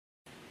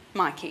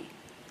Mikey?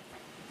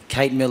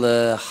 Kate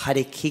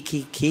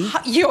Miller-Heidke.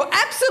 You're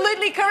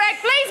absolutely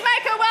correct. Please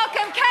make her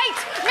welcome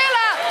Kate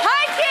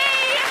Miller-Heidke.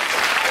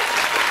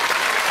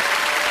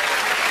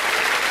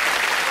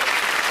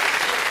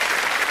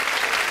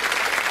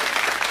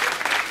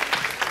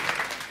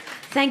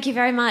 Thank you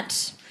very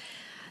much.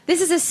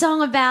 This is a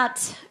song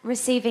about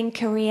receiving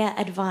career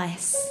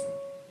advice.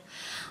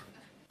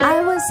 I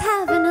was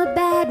having a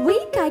bad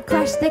week. I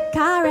crashed the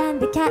car and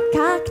the cat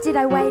carked it.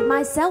 I weighed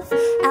myself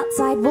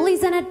outside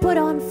Woolies and had put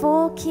on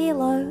 4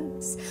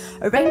 kilos.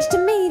 Arranged to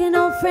meet an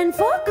old friend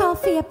for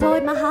coffee. I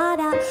poured my heart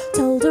out,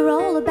 told her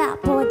all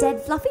about poor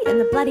dead Fluffy and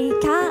the bloody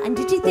car. And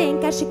did you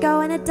think I should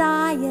go on a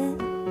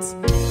diet?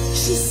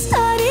 She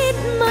studied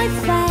my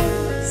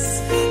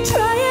face,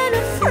 trying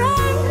to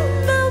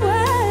frame the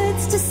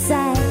words to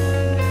say.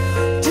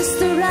 Just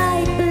the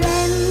right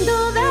blend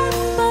of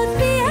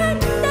empathy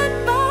and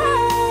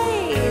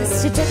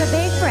advice. She took a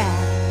big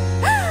breath,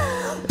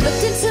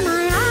 looked into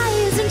my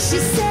eyes, and she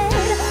said,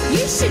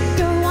 you should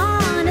go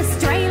on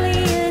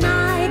Australian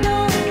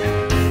Idol.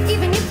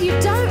 Even if you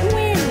don't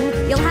win,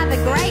 you'll have a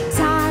great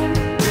time.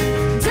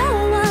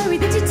 Don't worry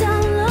that you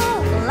don't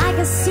look like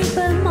a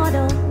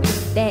supermodel.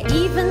 They're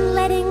even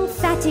letting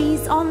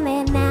fatties on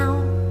there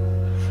now,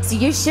 so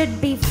you should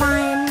be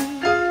fine.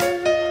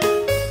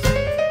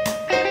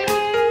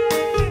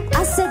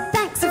 I said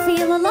thanks, I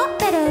feel a lot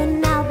better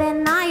now.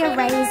 Then I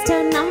erased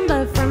her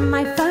number from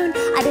my phone.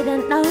 I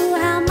didn't know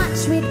how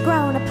much we'd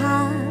grown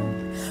apart.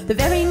 The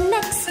very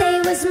next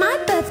day was my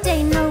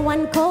birthday. No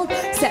one called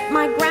except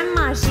my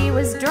grandma. She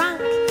was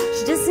drunk,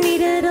 she just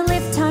needed a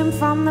lift home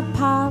from the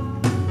pub.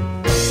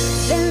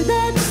 Then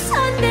that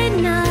Sunday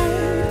night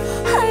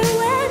I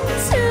went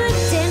to a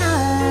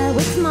dinner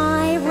with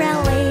my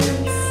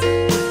rellies.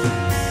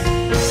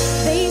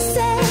 They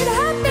said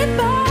happy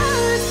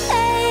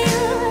birthday,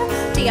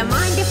 do you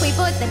mind if we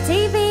put the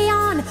TV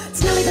on?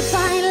 It's nearly the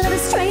final of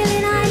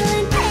Australian Idol,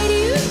 and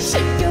Katie, you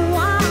should go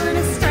on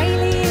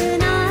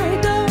Australian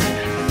Idol.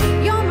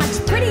 You're much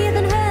prettier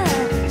than her,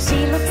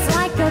 she looks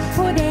like a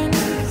pudding.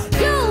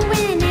 You'll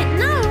win it,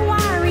 no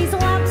worries,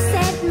 will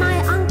upset my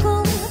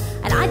uncle.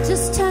 And I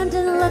just turned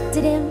and looked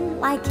at him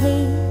like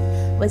he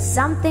was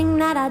something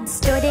that I'd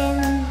stood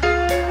in.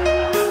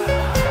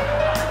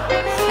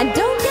 And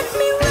don't get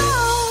me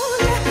wrong,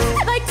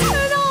 if I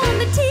turn on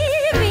the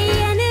TV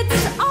and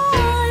it's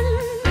on,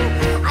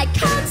 I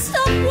can't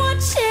stop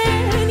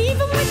watching,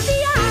 even with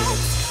the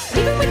ads,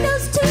 even with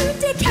those 2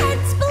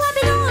 dickheads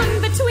blabbing on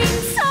between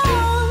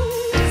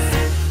songs.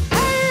 I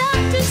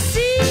love to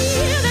see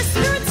the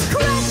spirits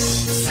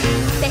crushed,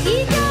 the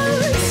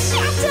egos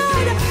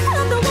shattered. I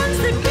love the ones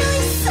that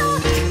really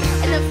suck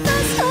in the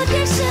first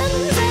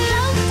auditions. I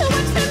love to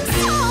watch them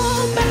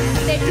sob,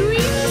 their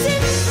dreams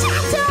in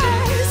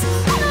tatters.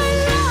 And I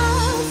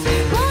laugh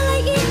while I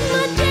eat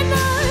my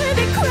dinner.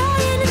 They're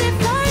crying in their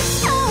first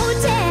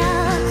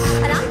hotel,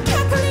 and I'm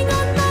cackling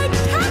on my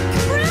cat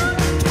brown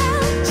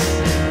couch.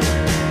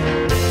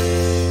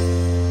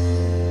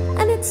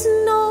 And it's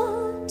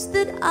not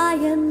that I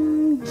am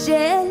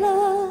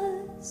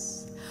jealous.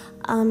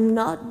 I'm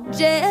not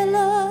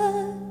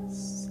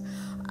jealous.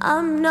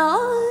 I'm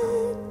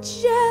not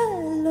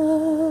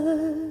jealous.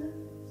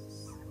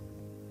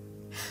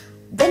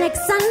 The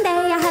next Sunday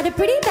I had a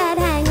pretty bad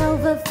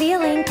hangover,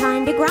 feeling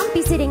kinda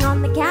grumpy, sitting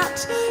on the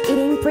couch,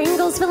 eating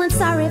Pringles, feeling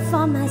sorry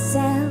for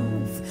myself.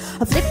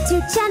 I flipped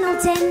to Channel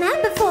 10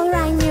 and before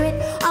I knew it,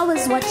 I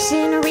was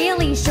watching a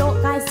really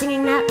short guy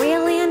singing that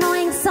really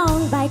annoying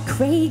song by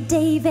Craig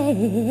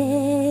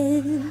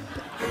David.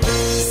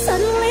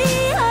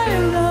 Suddenly I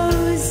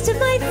rose to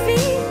my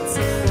feet.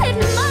 It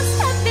must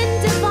have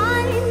been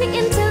divine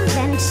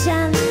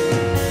intervention.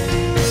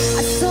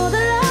 I saw the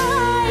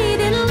light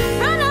in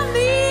front of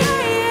me,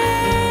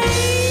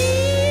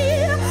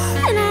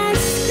 and I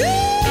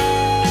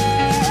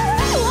screamed,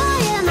 why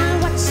am I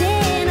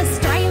watching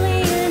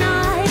Australian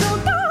Idol?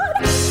 God,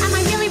 am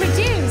I really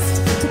reduced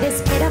to this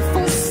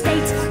pitiful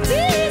state?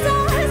 Jesus,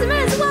 I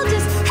may as well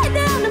just head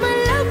down to my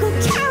local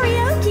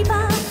karaoke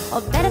bar,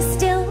 or better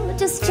still,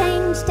 just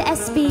change to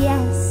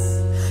SBS.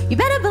 You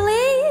better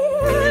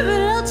believe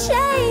it'll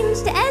change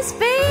to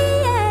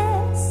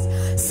SBS.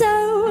 So,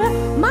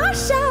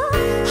 Marsha,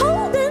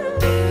 Holden,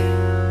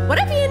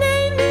 whatever your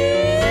name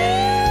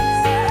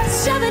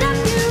is, shove it up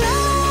your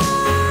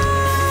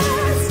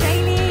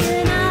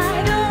Australian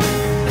Idol.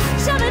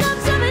 Shove it up,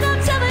 shove it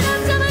up, shove it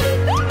up, shove it up.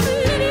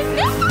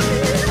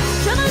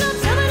 Shove it up,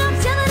 shove it up,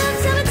 shove it up,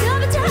 shove it,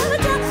 shove it, shove it, shove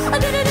it.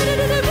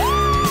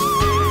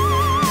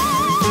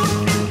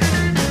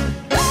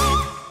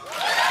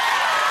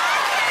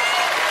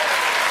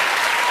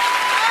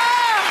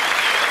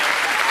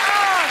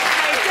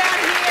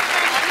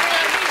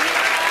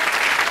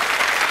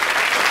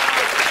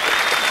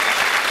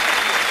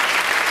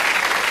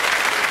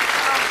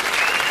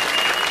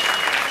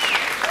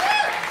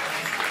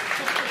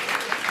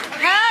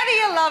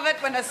 Love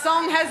it when a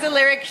song has the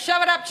lyric,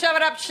 shove it up, shove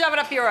it up, shove it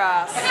up your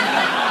ass.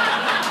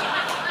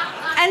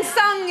 and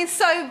sung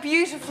so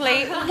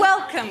beautifully.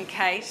 Welcome,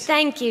 Kate.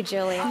 Thank you,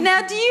 Julia.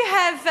 Now, do you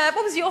have...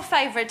 what was your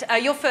favourite,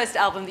 your first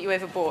album that you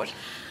ever bought?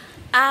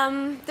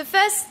 The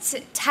first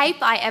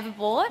tape I ever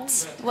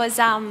bought was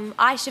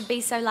I Should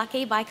Be So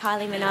Lucky by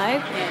Kylie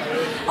Minogue.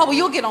 Oh, well,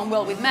 you'll get on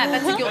well with Matt.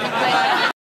 That's a guilty pleasure.